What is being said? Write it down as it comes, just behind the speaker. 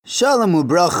Shalom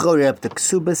ubracha, we're up to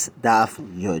Ksubas Daf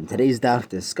Yud. Today's daf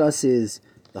discusses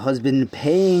the husband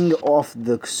paying off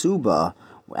the ksuba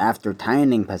after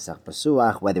tying Pesach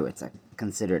Pasuach, whether it's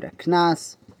considered a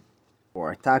knas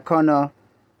or a takana,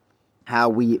 how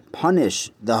we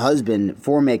punish the husband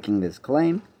for making this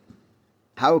claim.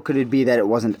 How could it be that it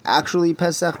wasn't actually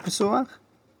Pesach Pasuach?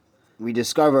 We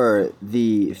discover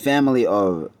the family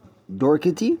of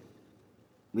Dorkity.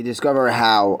 We discover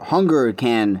how hunger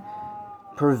can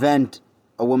prevent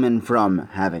a woman from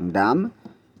having dam.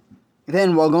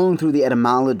 Then, while going through the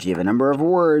etymology of a number of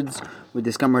words, we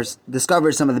discover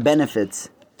some of the benefits,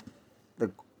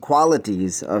 the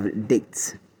qualities of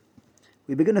dates.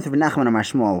 We begin with Rav Nachman Amar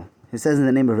Shmuel, who says in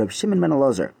the name of Reb Shimon ben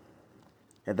Elazar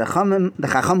that the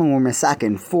Chachamim were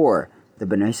mesaken for the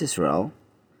Bnei Yisrael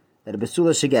that a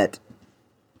Basula should get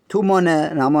 2 mona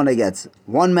and Almona gets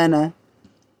 1 mena,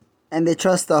 and they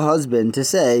trust the husband to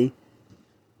say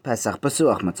Pesach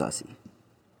Pasuach Matzasi.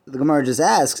 The Gemara just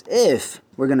asks, if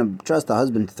we're going to trust the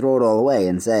husband to throw it all away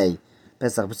and say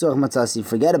Pesach Pasuach Matzasi,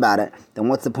 forget about it, then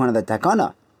what's the point of the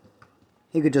takana?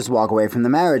 He could just walk away from the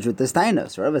marriage with this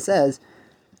tainus. Rava says,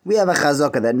 we have a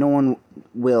chazaka that no one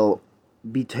will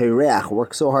be tereach,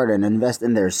 work so hard and invest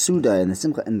in their suda, in the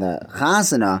simcha, in the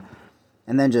chasana,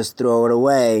 and then just throw it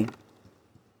away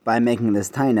by making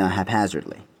this taina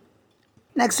haphazardly.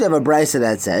 Next we have a brisa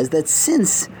that says that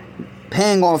since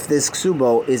paying off this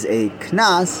ksubo is a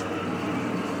knas,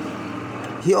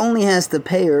 he only has to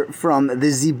pay her from the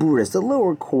ziburis, the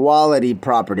lower quality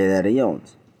property that he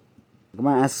owns.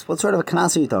 Gemara asks, what sort of a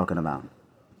knas are you talking about?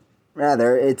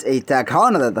 Rather, it's a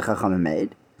takana that the chachamim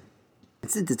made. And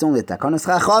since it's only a takana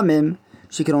chachamim,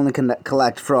 she can only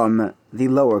collect from the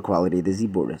lower quality, the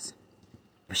ziburis.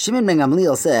 Shimon ben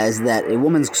Gamliel says that a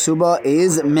woman's ksuba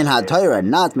is min ha-Torah,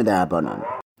 not midarabanan.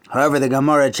 However, the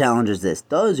Gemara challenges this.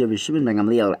 Does Rabbi Shimon ben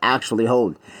Gamliel actually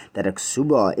hold that a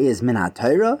ksuba is min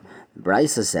ha-Torah?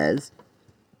 Brisa says,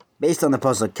 based on the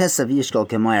pasuk Kesav Yishkol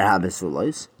Kemayar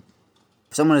HaBesulos,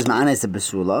 if someone is ma'anes a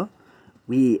besula,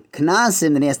 we knas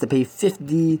him, then he has to pay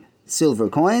 50 silver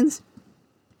coins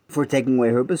for taking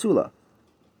away her besula.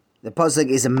 The pasuk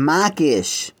is a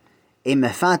makish, a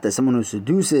mefata, someone who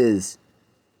seduces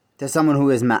to someone who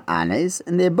is ma'anes,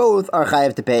 and they both are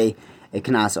chayav to pay a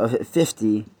knas of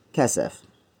 50 kesef.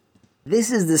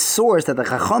 This is the source that the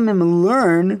chachamim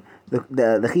learn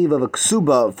the chiv of a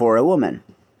ksuba for a woman,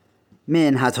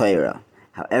 min ha-Torah.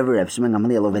 However, Reb Shimon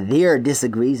Gamliel over there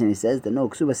disagrees, and he says that no,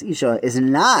 ksubas isha is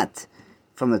not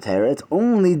from the Torah, it's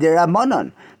only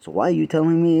derabanan. So why are you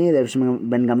telling me that Reb Shimon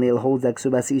ben Gamliel holds that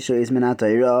ksubas isha is min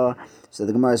ha-Torah? So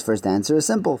the Gemara's first answer is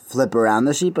simple: flip around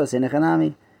the shipa,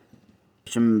 senechanami.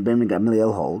 Shimon ben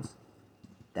Gamliel holds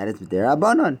that it's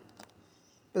derabanan.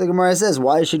 But the Gemara says,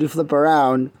 why should you flip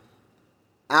around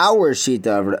our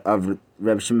shita of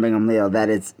Reb Shimon ben Gamliel that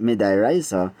it's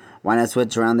midairaisa? Why not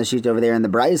switch around the shita over there in the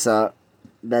brisa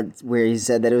that's where he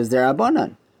said that it was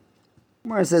derabanan?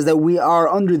 Gemara says that we are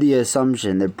under the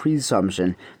assumption, the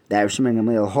presumption, that Reb Shimon ben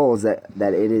Gamliel holds that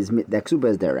it is that ksuba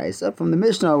is deraisa from the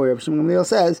Mishnah, where Reb Shimon ben Gamliel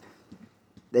says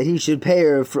that he should pay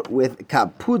her with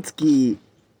kaputki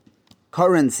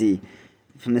currency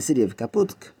from the city of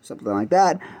Kaputsk, something like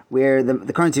that, where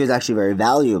the currency is actually very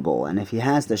valuable, and if he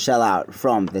has to shell out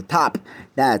from the top,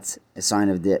 that's a sign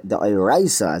of the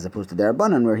Oiraisa, as opposed to the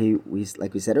Rabbanan, where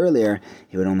like we said earlier,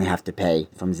 he would only have to pay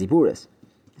from Ziburis.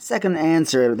 The second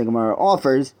answer the Gemara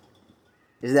offers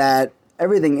is that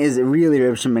everything is really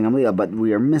Reb Shimon ben Gamliel, but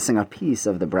we are missing a piece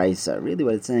of the Brisa. Really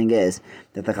what it's saying is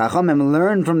that the Chachamim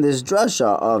learned from this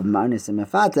drasha of Ma'anis and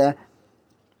Mefata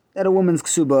that a woman's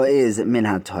ksuba is min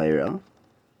ha-Torah,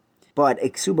 but a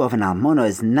ksuba of an almona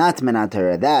is not min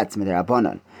ha-Torah, that's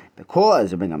midarabanan.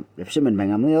 Because Reb Shimon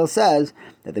ben Gamliel says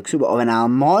that the ksuba of an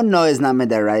almona is not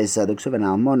midaraisa, the ksuba of an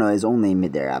almona is only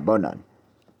midarabanan.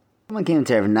 Someone came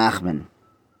to Rav Nachman,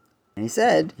 and he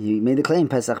said, he made the claim,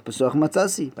 Pesach Pasuach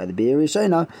Matzasi, by the Be'er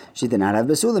Rishona, she did not have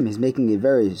Besulim. He's making a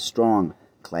very strong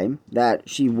claim that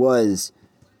she was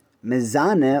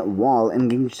mezaneh while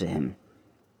engaged to him.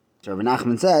 So Rav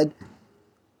Nachman said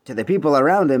to the people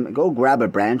around him, go grab a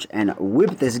branch and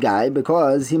whip this guy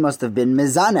because he must have been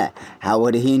mezaneh. How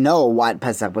would he know what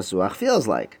Pesach Pasuach feels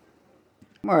like?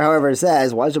 Or however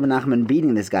says, why is Rav Nachman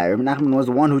beating this guy? Rav Nachman was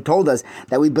the one who told us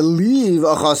that we believe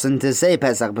a chosin to say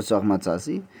Pesach Pasuach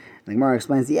Matzasi. The Gemara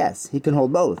explains, yes, he can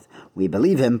hold both. We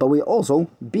believe him, but we also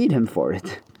beat him for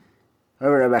it.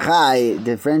 However, Rabbi Chai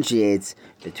differentiates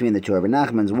between the two Rabbi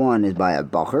Nachmans. One is by a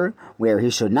bacher, where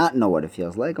he should not know what it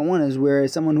feels like, and one is where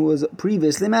someone who was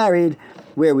previously married,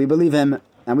 where we believe him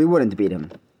and we wouldn't beat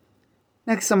him.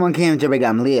 Next, someone came to Rabbi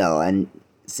Gamliel and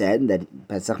said that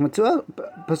Pesach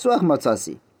Pasuach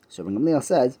Matzasi. So Rabbi Gamliel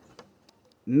says,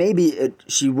 maybe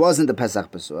she wasn't a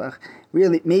Pesach Pesuach.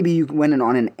 Really, maybe you went in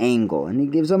on an angle. And he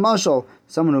gives a mashal,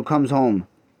 someone who comes home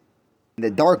in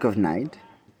the dark of night,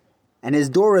 and his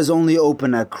door is only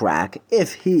open a crack.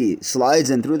 If he slides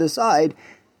in through the side,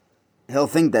 he'll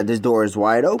think that his door is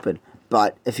wide open.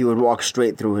 But if he would walk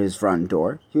straight through his front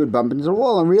door, he would bump into the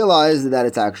wall and realize that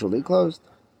it's actually closed.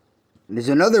 There's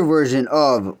another version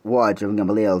of what Rabbi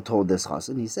Gamliel told this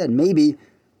chassan. He said, maybe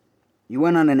you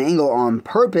went on an angle on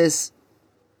purpose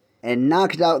and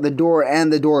knocked out the door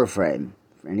and the door frame.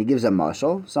 And he gives a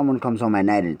mashal. Someone comes home at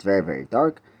night and it's very, very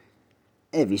dark.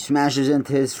 If he smashes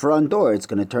into his front door, it's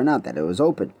going to turn out that it was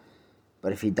open.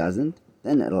 But if he doesn't,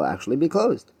 then it'll actually be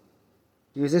closed.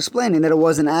 He was explaining that it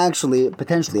wasn't actually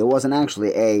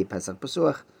a Pesach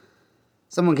Pesuach.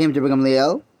 Someone came to Rabbi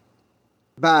Gamliel,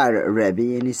 Bar Rebbe,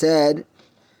 and he said,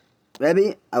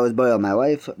 Rebbe, I was boil my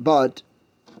wife, but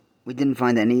we didn't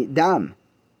find any dam.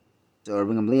 So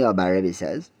Rabbi Gamliel Bar Rebbe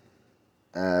says,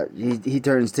 he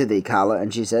turns to the Kala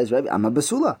and she says, Rebbe, I'm a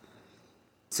basula.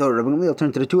 So Rabbi Gamliel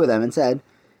turned to the two of them and said,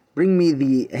 bring me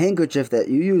the handkerchief that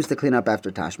you used to clean up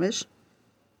after Tashmish.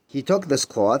 He took this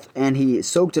cloth and he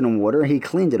soaked it in water, he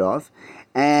cleaned it off,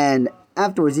 and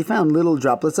afterwards he found little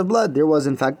droplets of blood. There was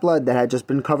in fact blood that had just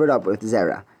been covered up with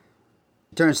zera.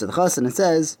 He turns to the chassan and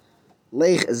says,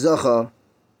 Leich zocha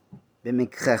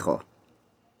b'mikchecho.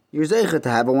 You're zeicha to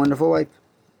have a wonderful wife.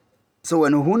 So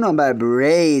when Huna bar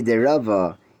Berei de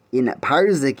Rava in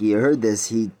Parziki heard this,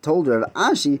 he told Rav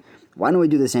Ashi, why don't we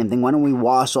do the same thing? Why don't we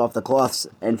wash off the cloths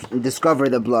and discover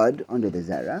the blood under the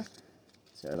zera?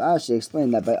 So Rav Ashi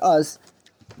explained that by us,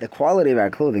 the quality of our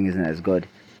clothing isn't as good.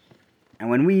 And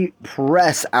when we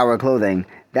press our clothing,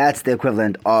 that's the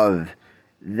equivalent of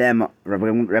them, Rabbi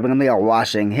Gamliel,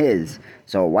 washing his.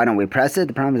 So why don't we press it?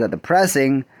 The problem is that the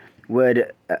pressing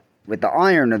would, with the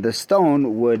iron or the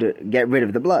stone, would get rid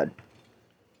of the blood.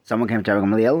 Someone came to Rabbi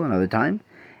Gamliel another time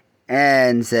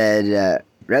and said,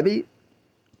 Rebbe,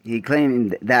 he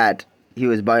claimed that he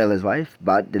was boil his wife,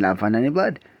 but did not find any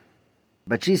blood.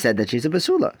 But she said that she's a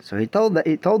basula. So he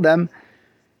told them,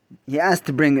 he asked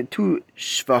to bring two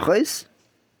shvachos,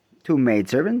 two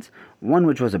maidservants, one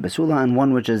which was a basula and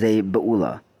one which is a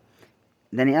ba'ula.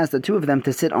 Then he asked the two of them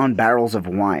to sit on barrels of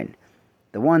wine.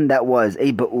 The one that was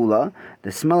a ba'ula,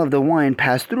 the smell of the wine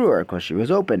passed through her because she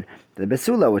was open. The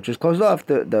basula, which was closed off,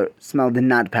 the smell did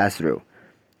not pass through.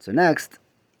 So next,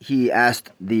 he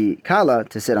asked the kala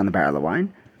to sit on the barrel of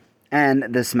wine, and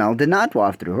the smell did not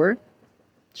waft through her,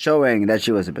 showing that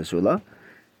she was a basula.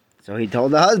 So he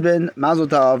told the husband, Mazel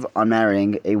Tov, on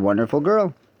marrying a wonderful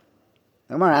girl.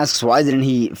 The Gemara asks, why didn't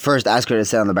he first ask her to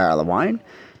sit on the barrel of wine?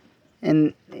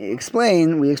 And we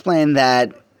explain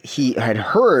that he had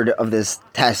heard of this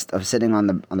test of sitting on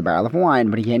the barrel of wine,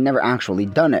 but he had never actually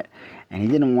done it. And he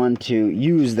didn't want to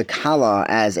use the kala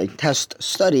as a test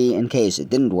study in case it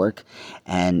didn't work,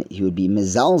 and he would be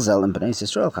mizalzel in Bnei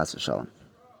Yisrael, chas v'shalom.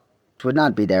 It would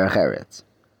not be derech eretz.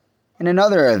 In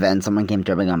another event, someone came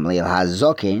to Rabbi Gamliel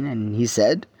HaZokin, and he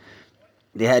said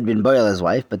they had been boil his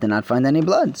wife, but did not find any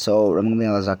blood. So Rabbi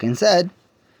Gamliel HaZokin said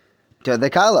to the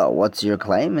Kala, what's your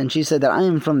claim? And she said that I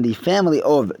am from the family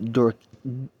of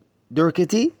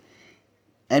Durkati,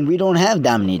 and we don't have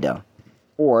Dam Nida,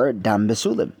 or Dam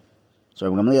Besulim. So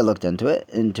Rabbi Gamliel looked into it,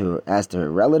 asked her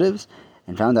relatives,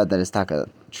 and found out that it's taka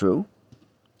true.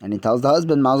 And he tells the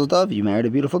husband, Mazel Tov, you married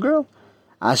a beautiful girl.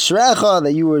 Ashrecha,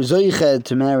 that you were zoiched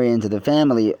to marry into the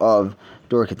family of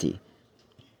Durkati.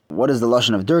 What does the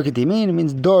lashon of Durkati mean? It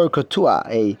means Dor Kotua,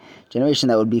 a generation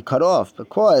that would be cut off,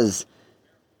 because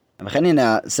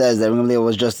Chanina says that Rabbi Gamliel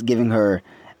was just giving her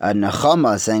a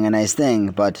nechama, saying a nice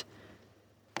thing, but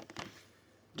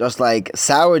just like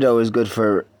sourdough is good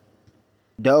for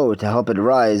dough to help it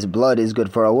rise, blood is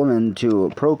good for a woman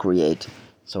to procreate.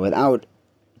 So without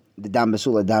the Dam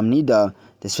Basula, Dam Nida,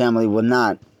 this family would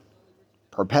not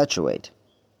perpetuate.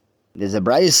 There's a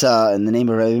brisa in the name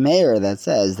of Rabbi Meir that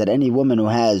says that any woman who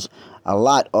has a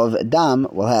lot of dam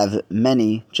will have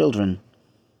many children.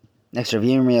 Next, Rav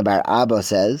Yirmiyah bar Abba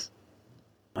says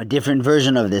a different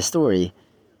version of this story.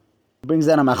 He brings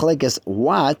down a machlekes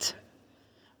what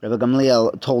Rabbi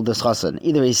Gamliel told this chassan.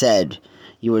 Either he said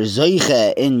you were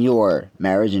zoiche in your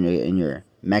marriage, in your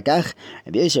mekach.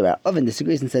 Rabbi Yosef bar Oven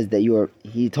disagrees and says that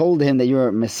he told him that you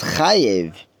were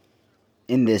mischayev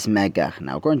in this mekach.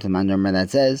 Now, according to the Mandarma, that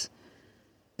says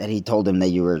that he told him that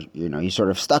you sort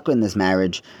of stuck in this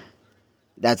marriage.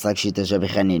 That's like Shittas Rabbi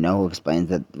Chanina, who explains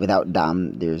that without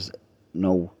dam, there's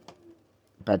no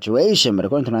perpetuation. But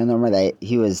according to the Mandarma, that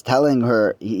he was telling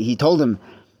her, he told him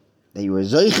that you were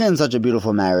zoiche in such a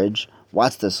beautiful marriage.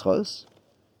 What's the schos?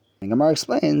 And Gemara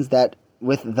explains that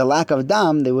with the lack of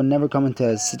dam, they would never come into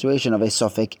a situation of a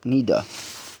sofek nida.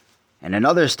 In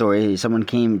another story, someone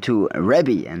came to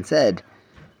Rebbe and said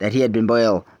that he had been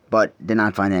boiled but did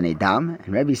not find any dam.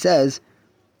 And Rebbe says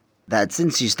that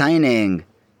since she's taining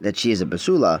that she is a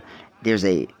basula, there's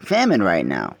a famine right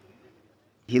now.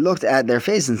 He looked at their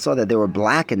face and saw that they were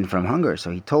blackened from hunger.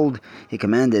 So he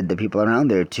commanded the people around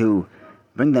there to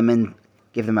bring them in,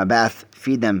 give them a bath,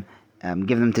 feed them,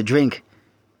 give them to drink.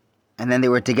 And then they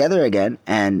were together again.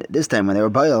 And this time when they were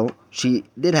boiled, she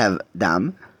did have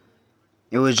dam.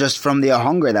 It was just from the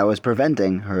hunger that was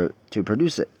preventing her to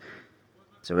produce it.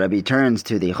 So Rebbe turns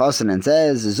to the chosin and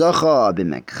says, Zocha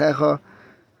b'mekchecha.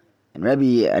 And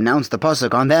Rebbe announced the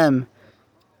pasuk on them,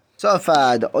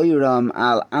 Sofad oyram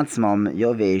al atzmam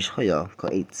yovesh choya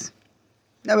ko'etz.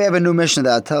 Now we have a new mission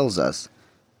that tells us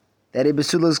that a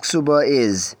basula's ksuba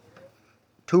is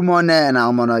 2 moneh and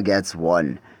almana gets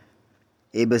 1.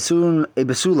 A basula,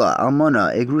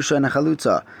 almana, a grusha, and a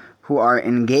chalutza who are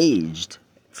engaged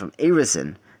from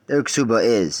Erison, their ksuba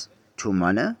is 2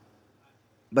 moneh,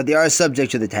 but they are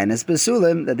subject to the tanis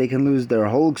basulim that they can lose their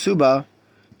whole ksuba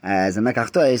as a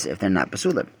mekach tois if they're not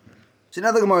basulim. So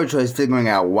now the Gemara tries figuring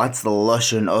out what's the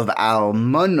lashon of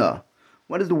almana.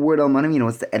 What does the word almana mean?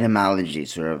 What's the etymology?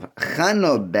 Sort of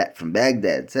Chana from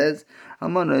Baghdad says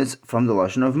almana is from the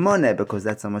lashon of moneh because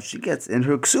that's how much she gets in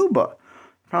her ksuba.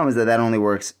 The problem is that only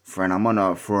works for an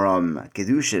almana from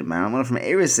kedushin. An almana from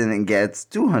Erison gets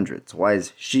 200. So why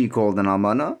is she called an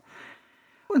almana?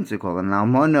 Wouldn't we call it an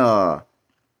almana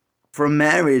from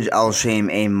marriage al shem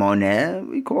a moneh?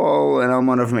 We call an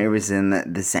almana from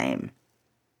Erison the same.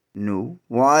 No.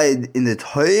 Why in the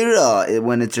Torah,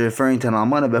 when it's referring to an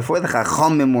almana, before the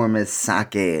Chachamim were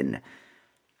misaken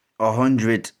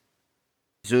 100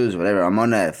 zuz, whatever,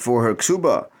 almana for her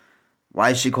ksuba, why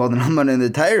is she called an almana in the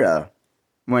Torah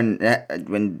when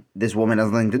this woman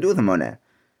has nothing to do with the moneh?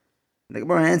 The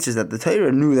Gemara answers that the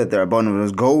Torah knew that the Rabbanon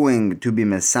was going to be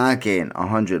misaken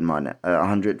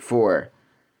 100 for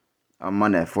a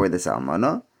moneh for this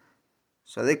almana,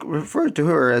 so they referred to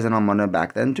her as an almana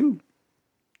back then too.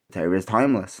 Torah is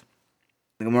timeless.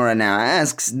 The Gemara now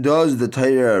asks, does the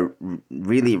Torah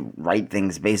really write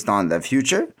things based on the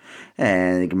future?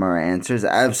 And the Gemara answers,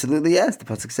 absolutely yes. The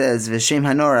pasuk says, V'shem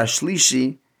hanor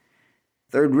ashlishi,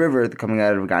 third river coming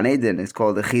out of Gan Eden is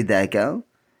called the Chidekel,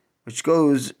 which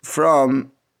goes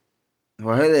from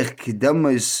Vahelech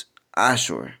Kidamus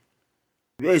Ashur.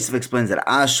 Yosef explains that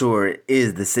Ashur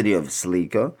is the city of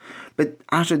Slika, but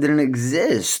Ashur didn't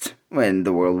exist when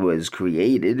the world was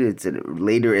created. It's a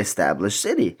later established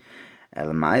city.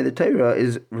 Elamai, the Torah,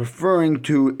 is referring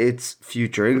to its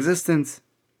future existence.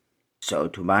 So,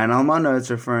 to Bayan Almana,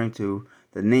 it's referring to,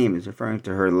 the name is referring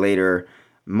to her later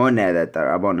moneh that the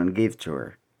Rabbanon gave to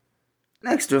her.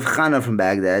 Next, Rav Chana from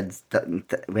Baghdad,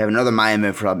 we have another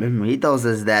Mayim from him. He tells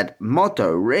us that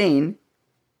Mota, rain,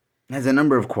 has a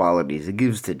number of qualities. It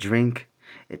gives to drink,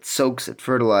 it soaks, it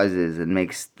fertilizes, it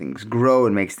makes things grow,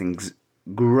 And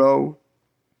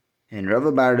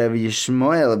Rav Bar Rav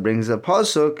Yishmael brings a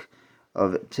pasuk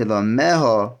of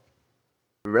Tilameho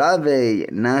Rave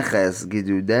Naches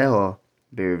Gidudeho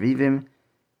Bervivim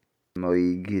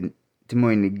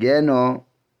Timoinigeno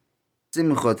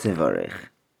Simchot Tevarech.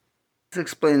 This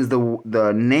explains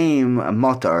the name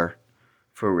Motar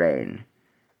for rain.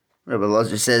 Rabbi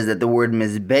Lozer says that the word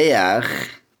Mizbeach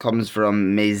comes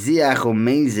from Meziach or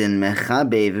Mezin,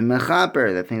 Mechabev, and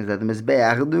Mechaper, the things that the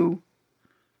Mizbeach do.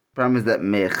 The problem is that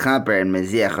Mechaper and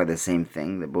Meziach are the same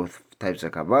thing. They're both types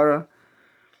of Kavara.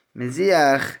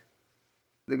 Meziach,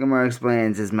 the Gemara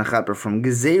explains, is Mechaper from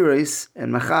Gezeris,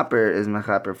 and Mechaper is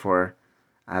Mechaper for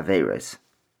Averis.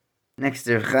 Next,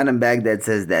 Rav Chanan Baghdad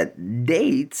says that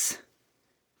dates,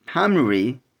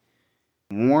 Hamri,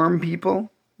 warm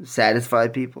people, satisfy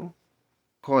people,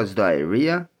 cause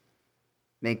diarrhea,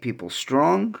 make people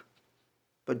strong,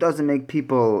 but doesn't make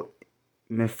people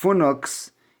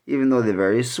mefunuks, even though they're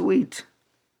very sweet.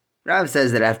 Rav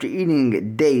says that after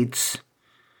eating dates,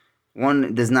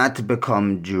 one does not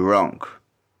become drunk.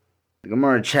 The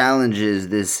Gemara challenges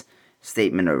this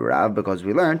statement of Rav because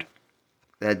we learned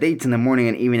that dates in the morning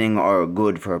and evening are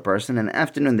good for a person. In the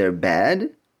afternoon they're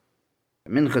bad.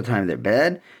 At mincha time they're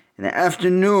bad. In the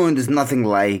afternoon there's nothing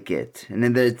like it. And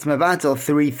then it's mevatel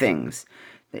 3 things.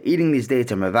 The eating these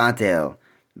dates are mevatel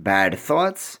bad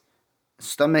thoughts,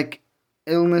 stomach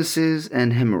illnesses,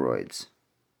 and hemorrhoids.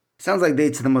 Sounds like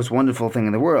dates are the most wonderful thing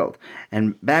in the world.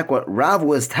 And back what Rav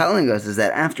was telling us is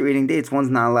that after eating dates,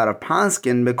 one's not allowed to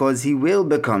paskin because he will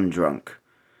become drunk.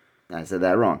 I said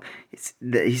that wrong.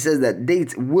 He says that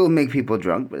dates will make people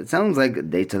drunk, but it sounds like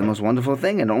dates are the most wonderful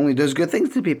thing and it only does good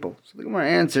things to people. So the Gemara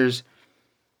answers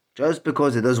Just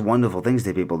because it does wonderful things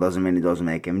to people doesn't mean it doesn't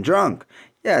make him drunk.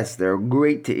 Yes, they're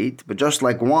great to eat, but just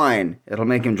like wine, it'll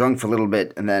make him drunk for a little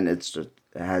bit, and then it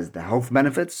has the health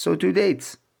benefits. So do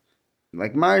dates.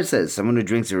 Like Mar says, someone who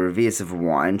drinks a revius of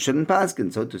wine shouldn't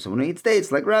paskin. So too, someone who eats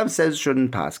dates, like Rav says,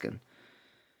 shouldn't paskin.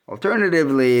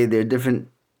 Alternatively, there are different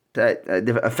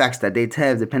effects that dates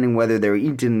have depending whether they're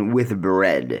eaten with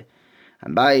bread.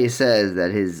 And Abaye says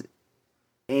that his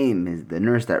aim, the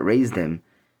nurse that raised him,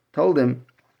 told him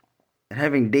that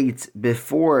having dates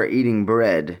before eating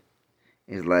bread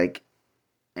is like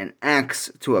an axe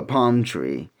to a palm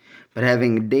tree, but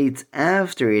having dates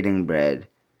after eating bread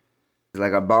is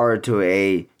like a bar to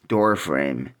a door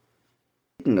frame.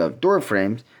 Speaking of door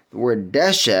frames, the word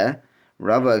desha,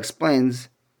 Rava explains,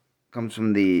 comes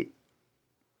from the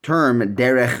term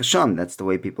derech sham. That's the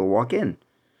way people walk in.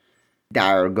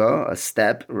 Darga, a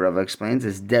step, Rava explains,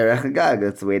 is derech gag.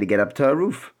 That's the way to get up to a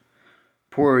roof.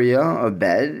 Puria, a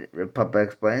bed, Papa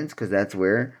explains, because that's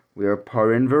where we are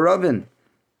parin v'ravin.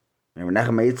 And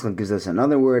Menachem Yitzchak gives us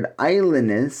another word.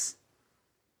 Eilinus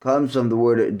comes from the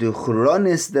word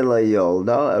duchronis de la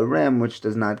yolda, a ram which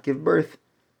does not give birth.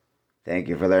 Thank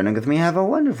you for learning with me. Have a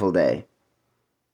wonderful day.